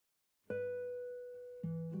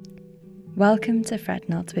Welcome to Fret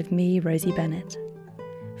Not with me, Rosie Bennett.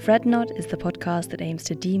 Fret Not is the podcast that aims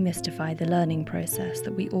to demystify the learning process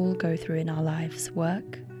that we all go through in our lives,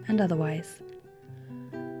 work and otherwise.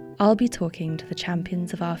 I'll be talking to the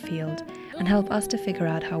champions of our field and help us to figure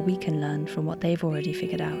out how we can learn from what they've already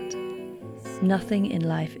figured out. Nothing in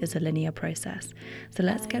life is a linear process, so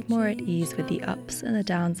let's get more at ease with the ups and the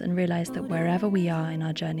downs and realise that wherever we are in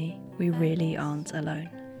our journey, we really aren't alone.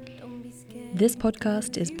 This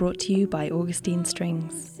podcast is brought to you by Augustine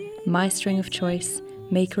Strings, my string of choice,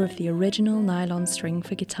 maker of the original nylon string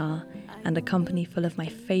for guitar, and a company full of my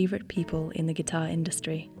favourite people in the guitar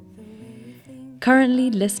industry.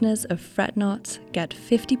 Currently, listeners of Fret Not get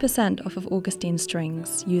 50% off of Augustine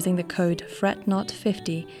Strings using the code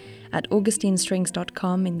FretNot50 at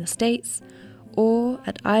augustinestrings.com in the States or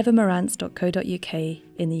at ivormarantz.co.uk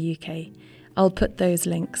in the UK. I'll put those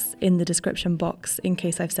links in the description box in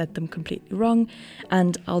case I've said them completely wrong,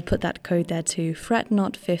 and I'll put that code there too,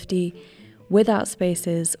 FretNot50, without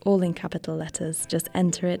spaces, all in capital letters. Just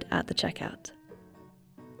enter it at the checkout.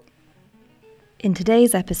 In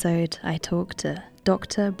today's episode, I talk to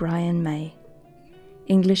Dr. Brian May,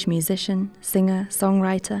 English musician, singer,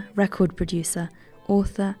 songwriter, record producer,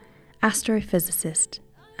 author, astrophysicist,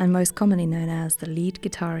 and most commonly known as the lead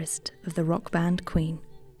guitarist of the rock band Queen.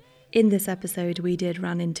 In this episode, we did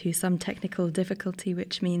run into some technical difficulty,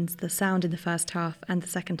 which means the sound in the first half and the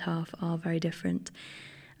second half are very different.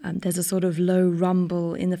 There's a sort of low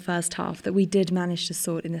rumble in the first half that we did manage to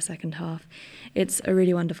sort in the second half. It's a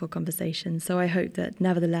really wonderful conversation, so I hope that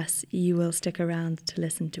nevertheless you will stick around to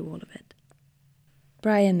listen to all of it.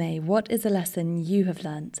 Brian May, what is a lesson you have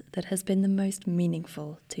learnt that has been the most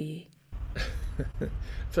meaningful to you?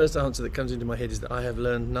 First answer that comes into my head is that I have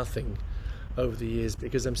learned nothing over the years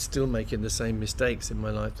because I'm still making the same mistakes in my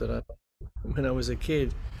life that I when I was a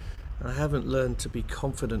kid. I haven't learned to be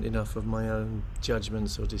confident enough of my own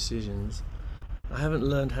judgments or decisions. I haven't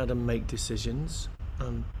learned how to make decisions.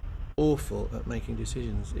 I'm awful at making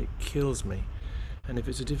decisions. It kills me. And if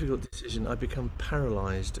it's a difficult decision, I become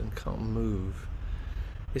paralysed and can't move.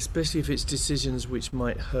 Especially if it's decisions which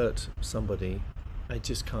might hurt somebody. I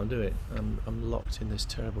just can't do it. I'm locked in this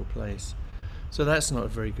terrible place. So that's not a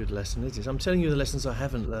very good lesson, is it? I'm telling you the lessons I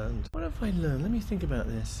haven't learned. What have I learned? Let me think about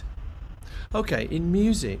this. Okay, in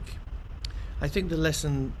music, I think the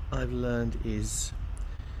lesson I've learned is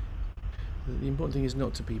that the important thing is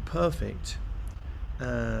not to be perfect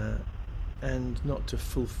and not to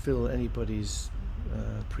fulfill anybody's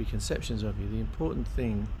preconceptions of you. The important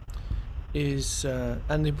thing is,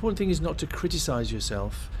 not to criticize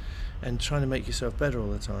yourself and trying to make yourself better all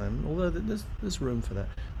the time, although there's room for that.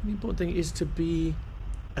 The important thing is to be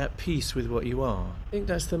at peace with what you are. I think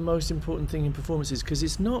that's the most important thing in performances, because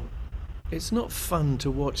it's not fun to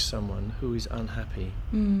watch someone who is unhappy,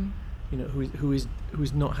 who is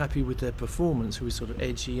not happy with their performance, who is sort of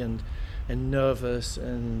edgy and nervous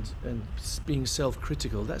and being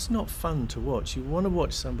self-critical. That's not fun to watch. You want to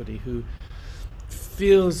watch somebody who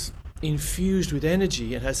feels infused with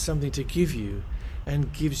energy and has something to give you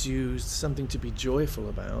and gives you something to be joyful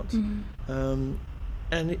about.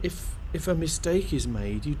 And if a mistake is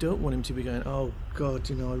made, you don't want him to be going, oh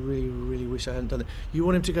God, I really, really wish I hadn't done it. You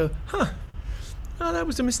want him to go, that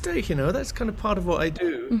was a mistake, that's kind of part of what I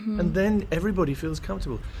do. And then everybody feels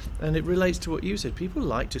comfortable. And it relates to what you said. People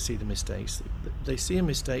like to see the mistakes. They see a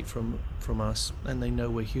mistake from us and they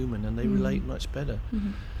know we're human and they relate much better.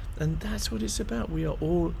 And that's what it's about. We are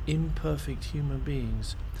all imperfect human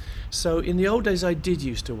beings. So in the old days, I did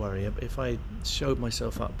used to worry if I showed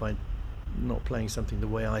myself up by not playing something the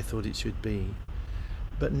way I thought it should be.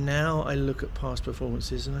 But now I look at past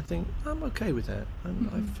performances and I think I'm okay with that.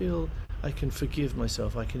 I feel I can forgive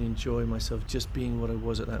myself. I can enjoy myself just being what I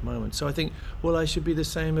was at that moment. So I think, I should be the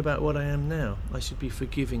same about what I am now. I should be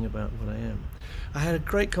forgiving about what I am. I had a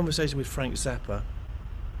great conversation with Frank Zappa.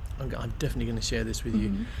 I'm definitely going to share this with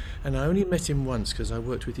you. And I only met him once because I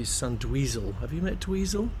worked with his son Dweezil. Have you met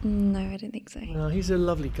Dweezil? No, I don't think so. No, he's a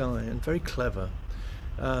lovely guy and very clever.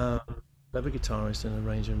 Clever guitarist and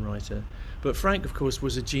arranger and writer. But Frank, of course,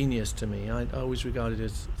 was a genius to me. I always regarded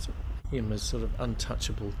him as sort of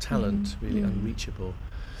untouchable talent, really unreachable.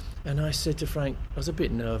 And I said to Frank, I was a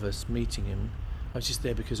bit nervous meeting him. I was just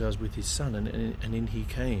there because I was with his son, and in he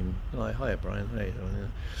came. Like, hiya, Brian. Hey.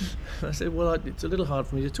 I said, it's a little hard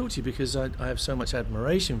for me to talk to you because I have so much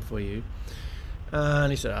admiration for you.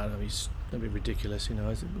 And he said, don't be ridiculous,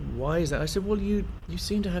 I said, why is that? I said, you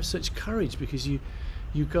seem to have such courage because you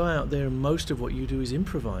go out there and most of what you do is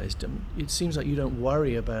improvised. And it seems like you don't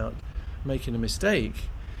worry about making a mistake.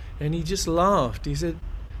 And he just laughed. He said,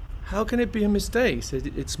 how can it be a mistake? He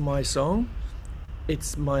said, it's my song.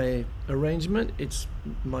 It's my arrangement, it's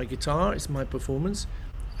my guitar, it's my performance.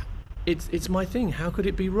 It's my thing. How could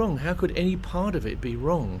it be wrong? How could any part of it be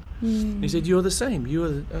wrong? He said, "You're the same.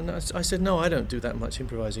 And I said, "No, I don't do that much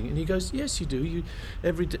improvising." And he goes, "Yes, you do. You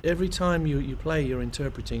every time you play, you're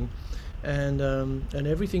interpreting, and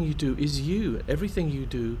everything you do is you. Everything you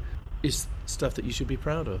do is stuff that you should be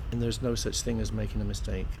proud of. And there's no such thing as making a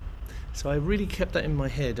mistake." So I really kept that in my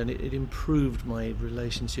head, and it improved my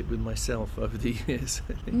relationship with myself over the years.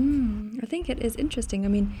 I think it is interesting. I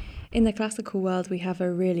mean, in the classical world, we have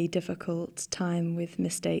a really difficult time with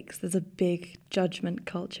mistakes. There's a big judgment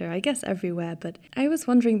culture, I guess, everywhere. But I was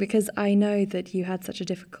wondering, because I know that you had such a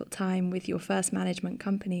difficult time with your first management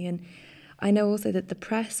company, and I know also that the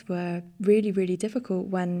press were really, really difficult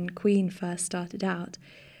when Queen first started out.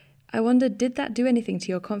 I wondered, did that do anything to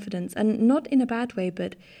your confidence? And not in a bad way,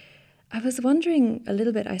 but I was wondering a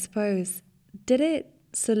little bit, I suppose, did it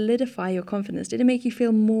solidify your confidence? Did it make you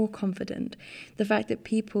feel more confident? The fact that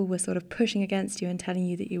people were sort of pushing against you and telling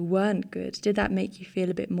you that you weren't good, did that make you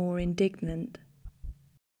feel a bit more indignant?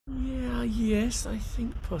 Yes, I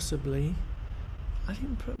think possibly. I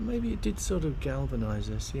think maybe it did sort of galvanise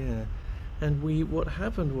us, yeah. And what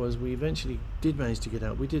happened was we eventually did manage to get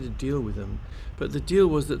out. We did a deal with them, but the deal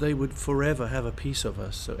was that they would forever have a piece of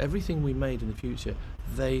us. So everything we made in the future,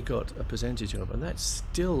 they got a percentage of, and that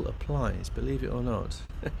still applies, believe it or not.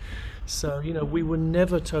 So, we were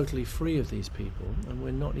never totally free of these people, and we're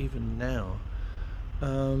not even now.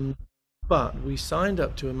 But we signed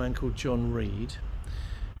up to a man called John Reid,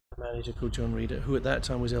 a manager called John Reid, who at that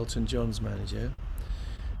time was Elton John's manager.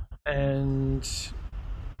 And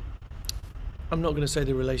I'm not going to say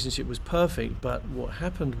the relationship was perfect, but what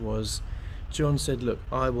happened was John said, "Look,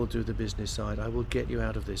 I will do the business side. I will get you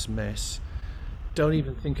out of this mess. Don't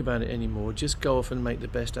even think about it anymore. Just go off and make the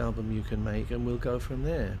best album you can make, and we'll go from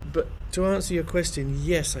there." But to answer your question,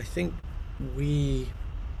 yes, I think we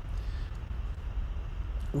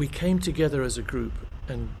came together as a group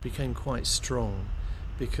and became quite strong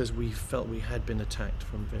because we felt we had been attacked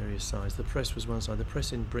from various sides. The press was one side. The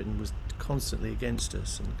press in Britain was constantly against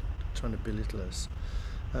us and trying to belittle us,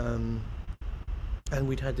 and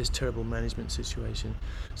we'd had this terrible management situation.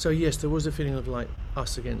 So yes, there was a feeling of like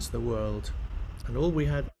us against the world, and all we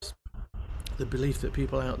had was the belief that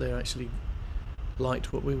people out there actually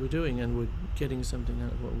liked what we were doing and were getting something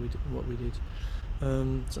out of what we did.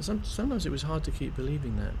 So sometimes it was hard to keep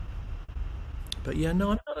believing that. But yeah,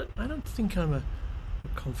 no, I don't think I'm a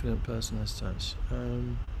confident person as such.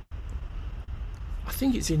 I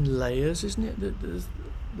think it's in layers, isn't it? That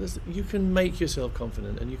you can make yourself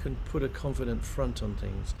confident and you can put a confident front on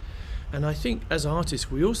things. And I think as artists,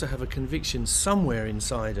 we also have a conviction somewhere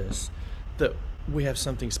inside us that we have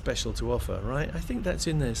something special to offer, right? I think that's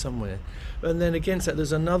in there somewhere. And then against that,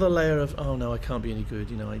 there's another layer of, oh no, I can't be any good.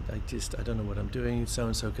 I don't know what I'm doing.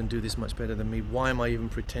 So-and-so can do this much better than me. Why am I even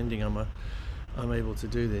pretending I'm able to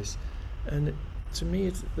do this? And to me,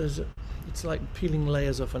 it's like peeling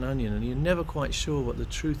layers off an onion, and you're never quite sure what the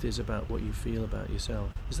truth is about what you feel about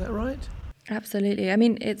yourself. Is that right? Absolutely. I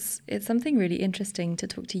mean, it's something really interesting to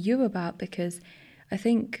talk to you about, because I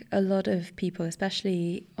think a lot of people,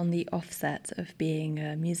 especially on the offset of being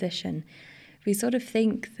a musician, we sort of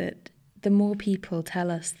think that the more people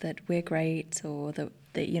tell us that we're great or that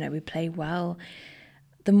we play well,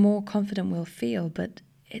 the more confident we'll feel. But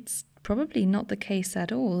it's probably not the case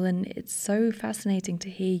at all. And it's so fascinating to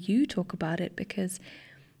hear you talk about it, because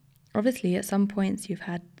obviously at some points you've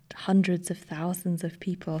had hundreds of thousands of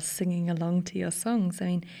people singing along to your songs. I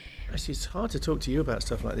mean, actually, it's hard to talk to you about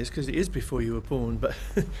stuff like this because it is before you were born. But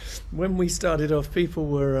when we started off, people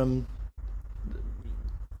were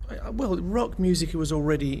rock music was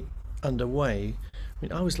already underway. I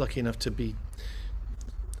mean, I was lucky enough to be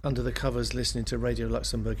under the covers listening to Radio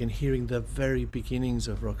Luxembourg and hearing the very beginnings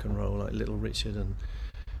of rock and roll, like Little Richard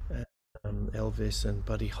and Elvis and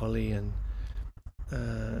Buddy Holly and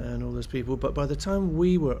all those people. But by the time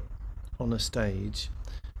we were on a stage,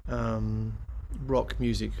 rock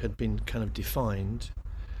music had been kind of defined,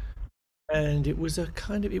 and it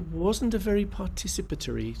wasn't a very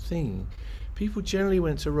participatory thing. People generally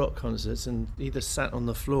went to rock concerts and either sat on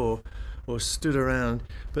the floor or stood around,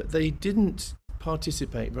 but they didn't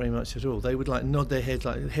participate very much at all. They would like nod their heads,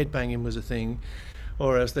 like headbanging was a thing,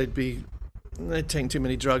 or else they'd taken too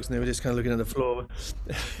many drugs and they were just kind of looking at the floor.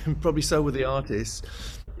 Probably so were the artists.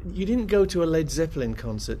 You didn't go to a Led Zeppelin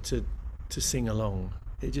concert to sing along.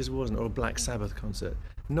 It just wasn't, or a Black Sabbath concert.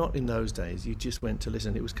 Not in those days. You just went to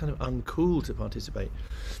listen. It was kind of uncool to participate.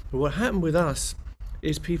 But what happened with us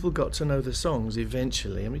is people got to know the songs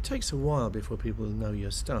eventually. I mean, it takes a while before people know your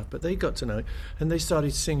stuff, but they got to know it and they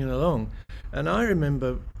started singing along. And I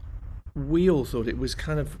remember we all thought it was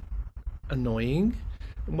kind of annoying.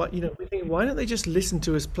 What, we think, why don't they just listen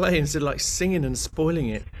to us play instead of like singing and spoiling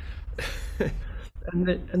it? And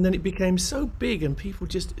then it became so big, and people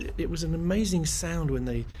just, it was an amazing sound when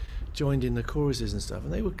they joined in the choruses and stuff,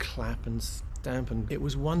 and they would clap and stamp. And it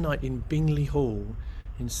was one night in Bingley Hall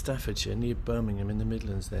in Staffordshire, near Birmingham in the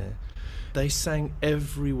Midlands there. They sang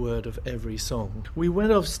every word of every song. We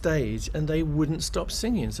went off stage and they wouldn't stop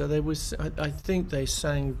singing. So I think they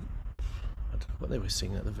sang, I don't know what they were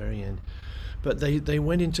singing at the very end, but they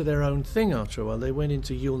went into their own thing after a while. They went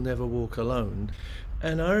into You'll Never Walk Alone.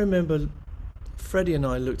 And I remember Freddie and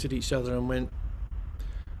I looked at each other and went,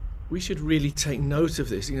 we should really take note of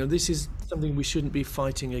this. This is something we shouldn't be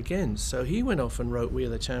fighting against. So he went off and wrote We Are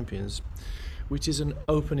the Champions, which is an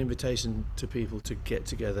open invitation to people to get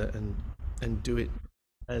together and do it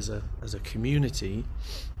as a community.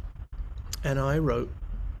 And I wrote,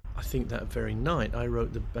 I think that very night, I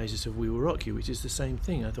wrote the basis of We Will Rock You, which is the same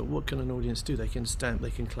thing. I thought, what can an audience do? They can stamp, they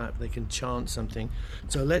can clap, they can chant something.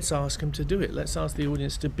 So let's ask them to do it. Let's ask the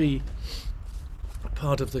audience to be a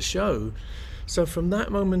part of the show. So from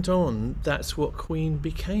that moment on, that's what Queen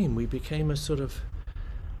became. We became a sort of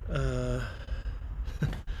I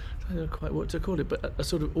don't know quite what to call it, but a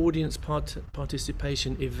sort of audience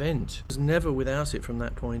participation event. It was never without it from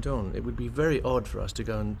that point on. It would be very odd for us to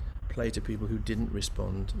go and play to people who didn't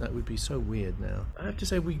respond. That would be so weird now. I have to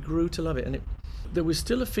say we grew to love it, and there was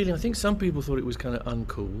still a feeling, I think some people thought it was kind of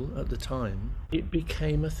uncool at the time. It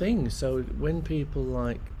became a thing. So when people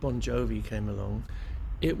like Bon Jovi came along,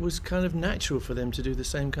 it was kind of natural for them to do the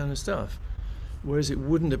same kind of stuff, whereas it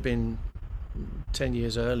wouldn't have been 10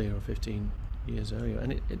 years earlier or 15 years earlier.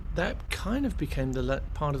 And that kind of became the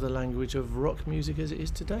part of the language of rock music as it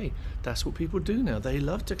is today. That's what people do now. They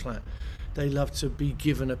love to clap. They love to be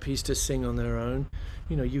given a piece to sing on their own.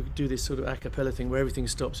 You do this sort of a cappella thing where everything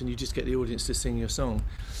stops and you just get the audience to sing your song.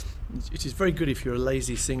 It is very good if you're a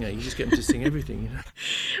lazy singer. You just get them to sing everything.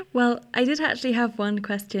 Well, I did actually have one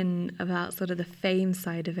question about sort of the fame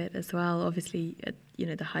side of it as well. Obviously, at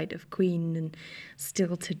the height of Queen, and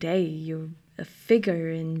still today, you're a figure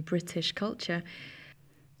in British culture.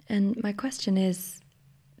 And my question is,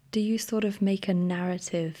 do you sort of make a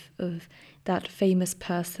narrative of that famous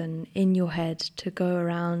person in your head to go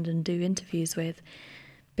around and do interviews with?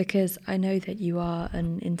 Because I know that you are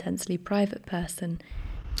an intensely private person.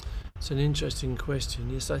 It's an interesting question.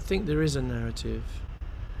 Yes, I think there is a narrative.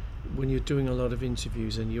 When you're doing a lot of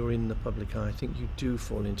interviews and you're in the public eye, I think you do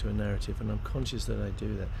fall into a narrative, and I'm conscious that I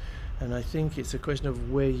do that. And I think it's a question of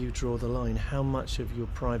where you draw the line. How much of your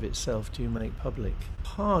private self do you make public?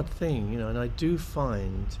 Hard thing, and I do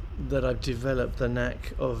find that I've developed the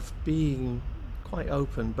knack of being quite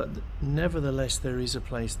open, but nevertheless there is a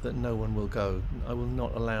place that no one will go. I will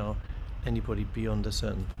not allow anybody beyond a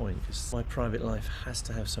certain point, because my private life has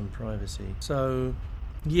to have some privacy. So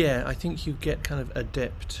yeah, I think you get kind of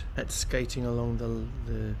adept at skating along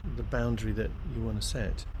the boundary that you want to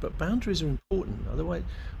set. But boundaries are important. Otherwise,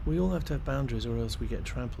 we all have to have boundaries, or else we get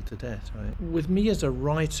trampled to death, right? With me as a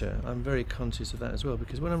writer, I'm very conscious of that as well,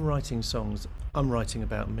 because when I'm writing songs, I'm writing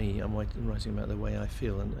about me. I'm writing about the way I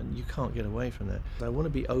feel, and you can't get away from that. I want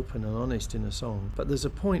to be open and honest in a song, but there's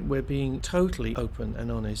a point where being totally open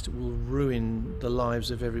and honest will ruin the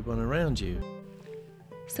lives of everyone around you.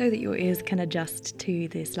 So that your ears can adjust to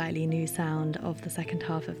the slightly new sound of the second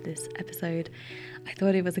half of this episode, I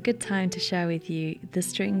thought it was a good time to share with you the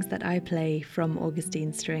strings that I play from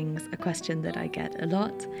Augustine Strings, a question that I get a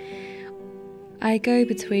lot. I go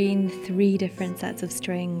between 3 different sets of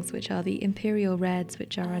strings, which are the Imperial Reds,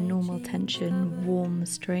 which are a normal tension, warm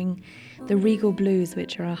string, the Regal Blues,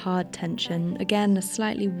 which are a hard tension, again a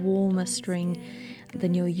slightly warmer string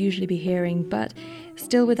than you'll usually be hearing, but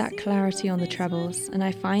still with that clarity on the trebles, and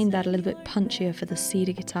I find that a little bit punchier for the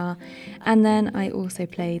cedar guitar. And then I also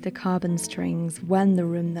play the carbon strings when the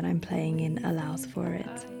room that I'm playing in allows for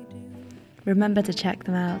it. Remember to check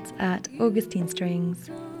them out at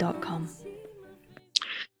augustinestrings.com.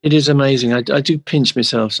 It is amazing. I do pinch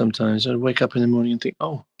myself sometimes. I wake up in the morning and think,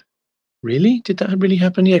 oh, really? Did that really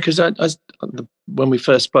happen? Yeah, because when we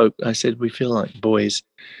first spoke, I said we feel like boys.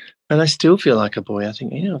 And I still feel like a boy. I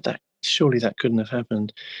think, surely that couldn't have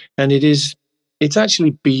happened. And it's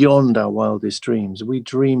actually beyond our wildest dreams. We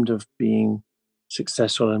dreamed of being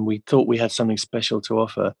successful and we thought we had something special to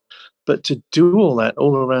offer. But to do all that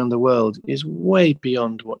all around the world is way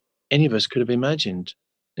beyond what any of us could have imagined.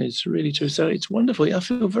 It's really true. So it's wonderful. I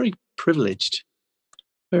feel very privileged,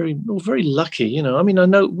 very lucky. I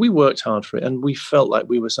know we worked hard for it and we felt like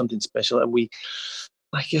we were something special. And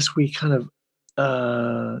I guess we kind of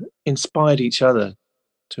inspired each other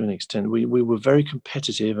to an extent. We were very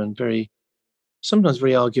competitive and sometimes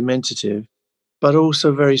very argumentative, but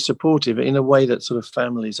also very supportive in a way that sort of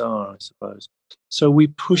families are, I suppose. So we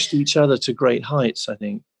pushed each other to great heights, I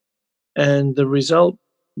think. And the result,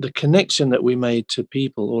 the connection that we made to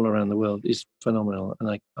people all around the world is phenomenal. And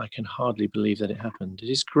I can hardly believe that it happened. It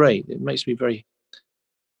is great. It makes me very,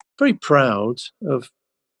 very proud of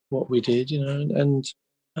what we did, and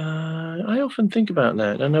I often think about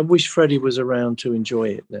that. And I wish Freddie was around to enjoy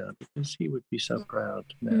it now, because he would be so proud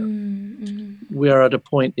now. We are at a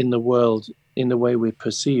point in the world, in the way we're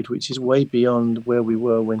perceived, which is way beyond where we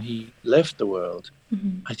were when he left the world.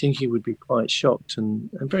 I think he would be quite shocked and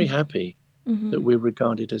very happy that we're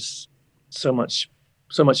regarded as so much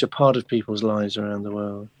a part of people's lives around the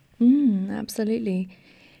world. Absolutely.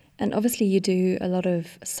 And obviously you do a lot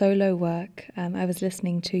of solo work. I was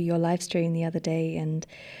listening to your live stream the other day, and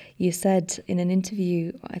you said in an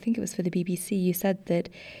interview, I think it was for the BBC, you said that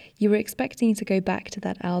you were expecting to go back to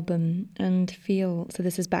that album and feel, so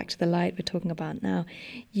this is Back to the Light we're talking about now,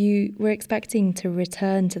 you were expecting to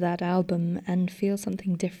return to that album and feel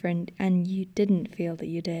something different, and you didn't feel that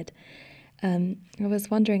you did. I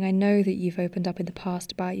was wondering, I know that you've opened up in the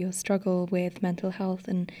past about your struggle with mental health,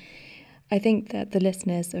 and I think that the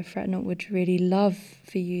listeners of Fret Not would really love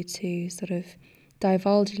for you to sort of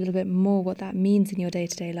divulge a little bit more what that means in your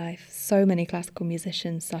day-to-day life. So many classical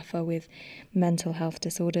musicians suffer with mental health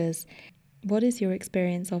disorders. What is your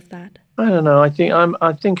experience of that? I don't know. I think I'm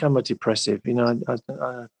a depressive.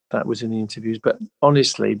 That was in the interviews, but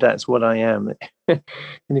honestly, that's what I am. And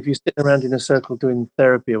if you sit around in a circle doing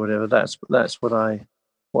therapy or whatever, that's what I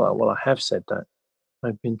have said that.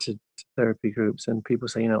 I've been to therapy groups, and people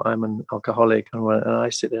say, I'm an alcoholic, and I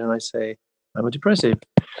sit there and I say, I'm a depressive.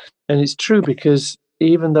 And it's true, because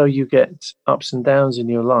even though you get ups and downs in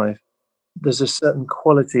your life, there's a certain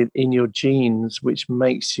quality in your genes which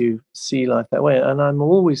makes you see life that way. And I'm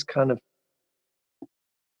always kind of,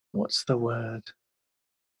 what's the word?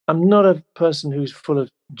 I'm not a person who's full of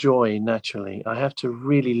joy naturally. I have to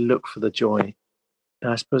really look for the joy.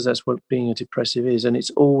 And I suppose that's what being a depressive is. And it's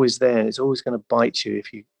always there. It's always going to bite you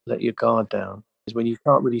if you let your guard down. Is when you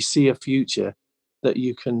can't really see a future that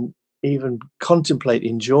you can even contemplate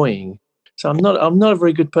enjoying. So I'm not a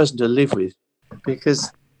very good person to live with,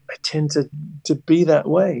 because I tend to be that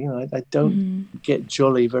way. I don't get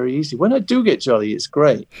jolly very easily. When I do get jolly, it's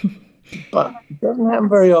great. But it doesn't happen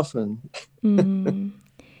very often.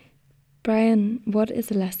 Brian, what is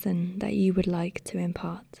a lesson that you would like to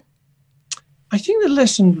impart? I think the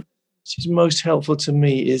lesson which is most helpful to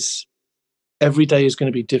me is every day is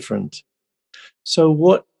going to be different. So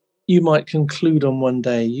what you might conclude on one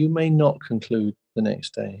day, you may not conclude the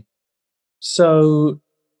next day. So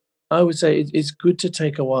I would say it's good to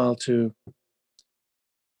take a while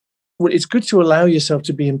it's good to allow yourself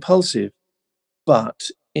to be impulsive, but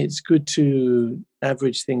it's good to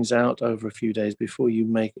average things out over a few days before you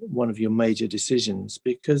make one of your major decisions,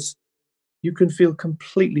 because you can feel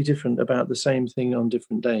completely different about the same thing on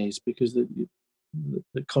different days, because the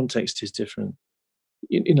context is different.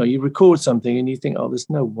 You record something and you think, oh, there's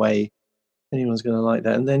no way anyone's going to like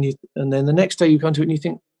that. And then the next day you come to it and you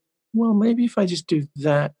think, well, maybe if I just do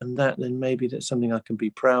that and that, then maybe that's something I can be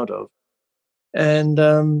proud of. And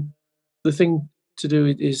the thing to do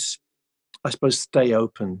is, I suppose, stay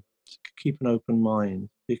open, keep an open mind,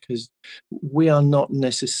 because we are not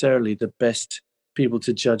necessarily the best people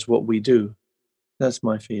to judge what we do. That's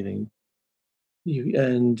my feeling.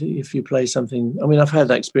 And if you play something, I mean, I've had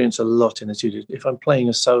that experience a lot in the studio. If I'm playing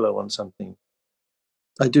a solo on something,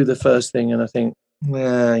 I do the first thing and I think,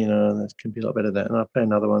 that can be a lot better than that. And I play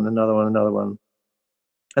another one.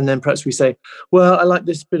 And then perhaps we say, well, I like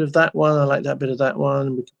this bit of that one. I like that bit of that one.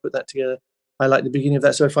 And we can put that together. I like the beginning of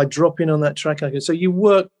that. So if I drop in on that track, I can. So you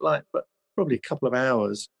work probably a couple of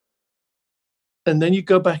hours. And then you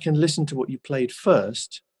go back and listen to what you played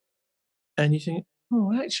first. And you think,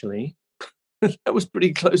 oh, actually, that was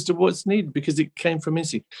pretty close to what's needed, because it came from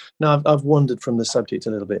instinct. Now, I've wandered from the subject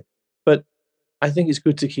a little bit, but I think it's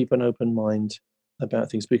good to keep an open mind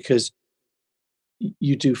about things, because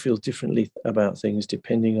you do feel differently about things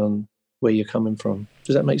depending on where you're coming from.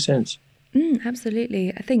 Does that make sense?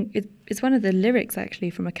 Absolutely. I think it's one of the lyrics, actually,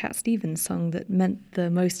 from a Cat Stevens song that meant the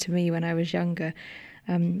most to me when I was younger.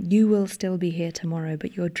 You will still be here tomorrow,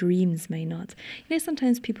 but your dreams may not.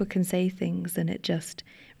 Sometimes people can say things and it just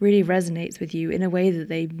really resonates with you in a way that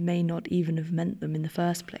they may not even have meant them in the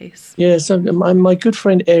first place. Yeah, so my good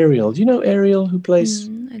friend Ariel, do you know Ariel, who plays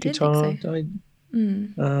guitar? I didn't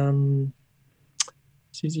think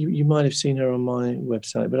so. You might have seen her on my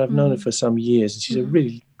website, but I've known her for some years, and she's a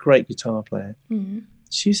really great guitar player.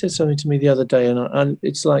 she said something to me the other day, and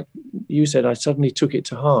it's like you said, I suddenly took it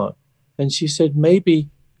to heart. And she said, maybe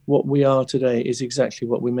what we are today is exactly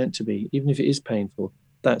what we're meant to be, even if it is painful.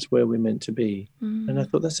 That's where we're meant to be. And I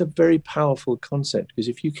thought that's a very powerful concept, because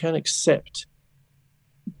if you can accept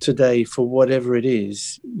today for whatever it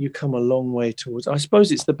is, you come a long way towards. I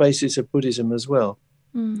suppose it's the basis of Buddhism as well.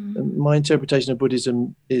 And my interpretation of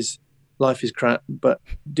Buddhism is life is crap, but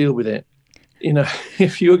deal with it. You know,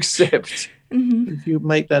 if you accept, if you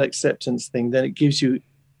make that acceptance thing, then it gives you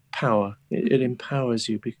power. It empowers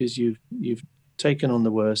you, because you've taken on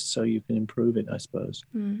the worst, so you can improve it, I suppose.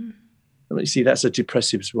 I mean, see, that's a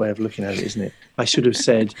depressive way of looking at it, isn't it? I should have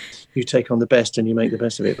said you take on the best and you make the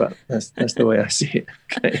best of it, but that's the way I see it.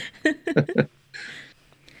 Okay.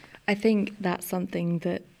 I think that's something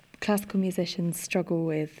that classical musicians struggle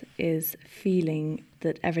with, is feeling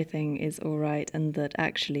that everything is all right and that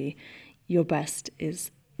actually your best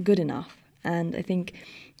is good enough. And I think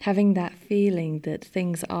having that feeling that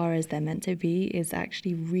things are as they're meant to be is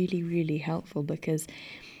actually really, really helpful, because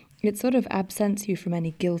it sort of absents you from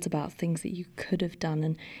any guilt about things that you could have done.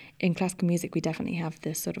 And in classical music, we definitely have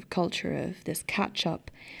this sort of culture of this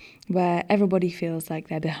catch-up where everybody feels like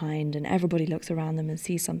they're behind and everybody looks around them and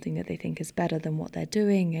sees something that they think is better than what they're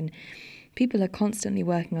doing. And people are constantly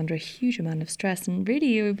working under a huge amount of stress. And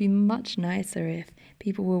really, it would be much nicer if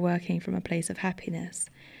people were working from a place of happiness.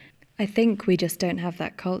 I think we just don't have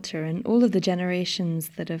that culture. And all of the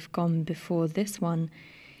generations that have gone before this one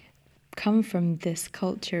come from this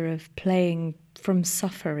culture of playing from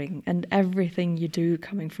suffering, and everything you do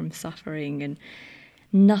coming from suffering, and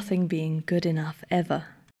nothing being good enough ever.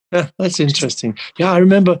 Yeah, that's interesting. Yeah, I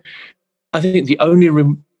remember, I think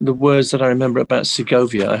the words that I remember about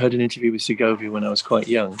Segovia, I heard an interview with Segovia when I was quite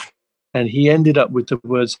young, and he ended up with the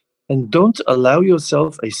words, "And don't allow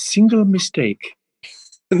yourself a single mistake."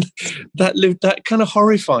 And that kind of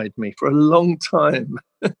horrified me for a long time.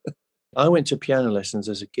 I went to piano lessons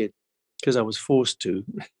as a kid because I was forced to.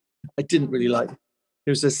 I didn't really like it.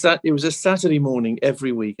 It was a Saturday morning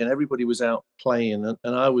every week, and everybody was out playing,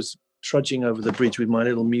 and I was trudging over the bridge with my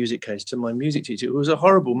little music case to my music teacher, who was a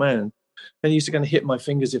horrible man, and he used to kind of hit my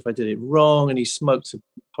fingers if I did it wrong, and he smoked a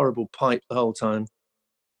horrible pipe the whole time,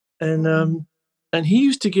 and he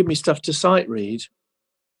used to give me stuff to sight read,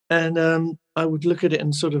 and I would look at it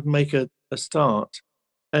and sort of make a start,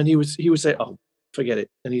 and he would say, "Oh, forget it,"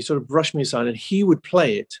 and he sort of brushed me aside, and he would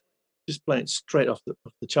play it, just play it straight off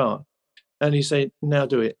the chart. And he'd say, "Now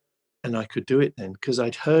do it." And I could do it then, because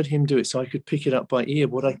I'd heard him do it, so I could pick it up by ear.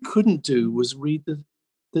 What I couldn't do was read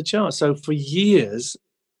the chart. So for years,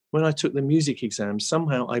 when I took the music exam,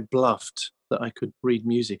 somehow I bluffed that I could read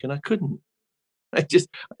music, and I couldn't. I just,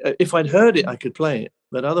 if I'd heard it, I could play it,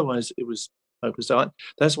 but otherwise it was hopeless. So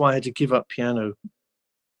that's why I had to give up piano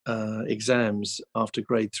exams after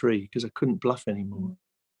grade 3, because I couldn't bluff anymore.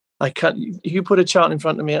 I can't. You put a chart in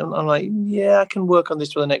front of me, and I'm like, yeah, I can work on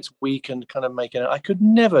this for the next week and kind of make it. I could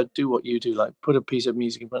never do what you do, like put a piece of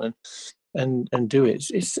music in front and do it.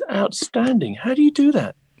 It's outstanding. How do you do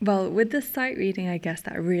that? Well, with the sight reading, I guess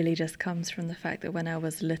that really just comes from the fact that when I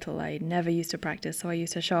was little, I never used to practice. So I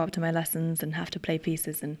used to show up to my lessons and have to play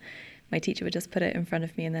pieces, and my teacher would just put it in front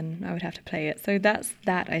of me, and then I would have to play it. So that's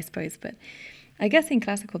that, I suppose. But I guess in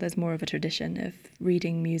classical, there's more of a tradition of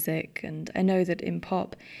reading music. And I know that in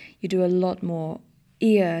pop, you do a lot more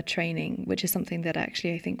ear training, which is something that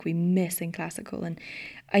actually I think we miss in classical. And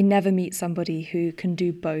I never meet somebody who can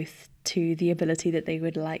do both to the ability that they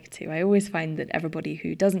would like to. I always find that everybody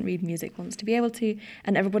who doesn't read music wants to be able to,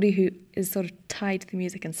 and everybody who is sort of tied to the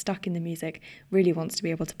music and stuck in the music really wants to be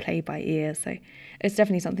able to play by ear. So it's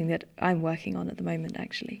definitely something that I'm working on at the moment,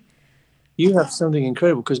 actually. You have something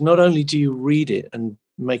incredible, because not only do you read it and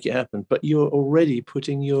make it happen, but you're already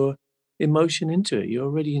putting your emotion into it. You're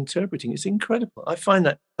already interpreting. It's incredible. I find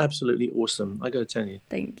that absolutely awesome. I got to tell you.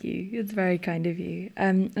 Thank you. It's very kind of you.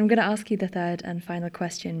 I'm going to ask you the third and final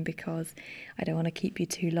question, because I don't want to keep you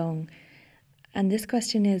too long. And this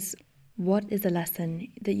question is, what is a lesson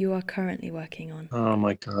that you are currently working on? Oh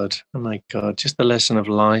my God. Just the lesson of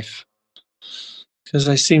life. Because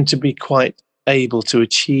I seem to be quite able to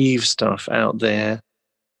achieve stuff out there,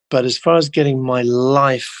 but as far as getting my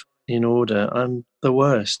life in order, I'm the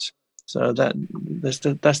worst. So that's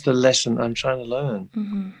the lesson I'm trying to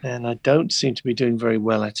learn. And I don't seem to be doing very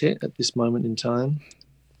well at it at this moment in time.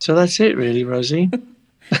 So that's it, really, Rosie.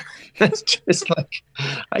 That's just like,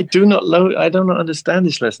 I do not understand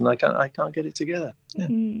this lesson. I can't get it together.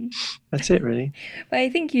 Yeah. That's it, really. But I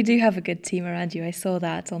think you do have a good team around you. I saw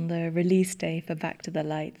that on the release day for Back to the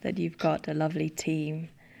Light, that you've got a lovely team.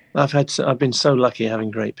 I've been so lucky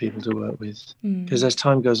having great people to work with, because as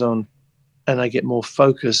time goes on, and I get more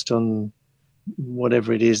focused on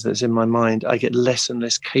whatever it is that's in my mind, I get less and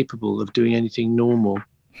less capable of doing anything normal.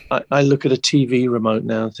 I look at a TV remote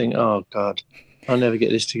now and think, oh God, I'll never get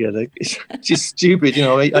this together. It's just stupid.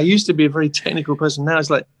 I used to be a very technical person. Now it's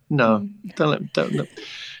like, no, don't.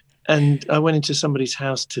 And I went into somebody's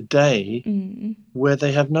house today where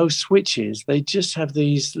they have no switches. They just have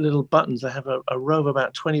these little buttons. They have a row of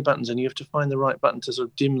about 20 buttons, and you have to find the right button to sort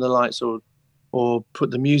of dim the lights or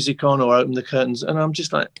put the music on or open the curtains. And I'm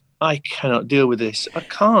just like, I cannot deal with this. I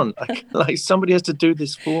can't. Like, somebody has to do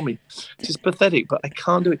this for me. It's just pathetic, but I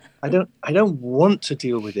can't do it. I don't want to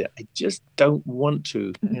deal with it. I just don't want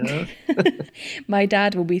to, My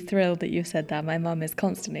dad will be thrilled that you said that. My mum is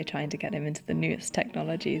constantly trying to get him into the newest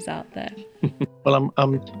technologies out there. Well,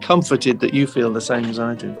 I'm comforted that you feel the same as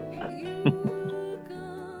I do.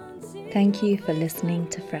 Thank you for listening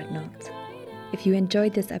to Fret Not. If you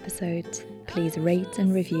enjoyed this episode, please rate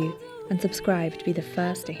and review and subscribe to be the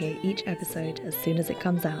first to hear each episode as soon as it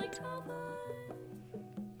comes out.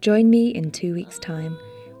 Join me in 2 weeks' time,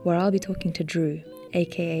 where I'll be talking to Drew,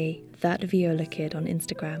 aka That Viola Kid on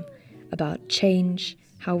Instagram, about change,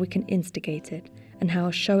 how we can instigate it, and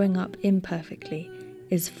how showing up imperfectly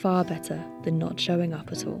is far better than not showing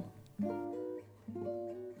up at all.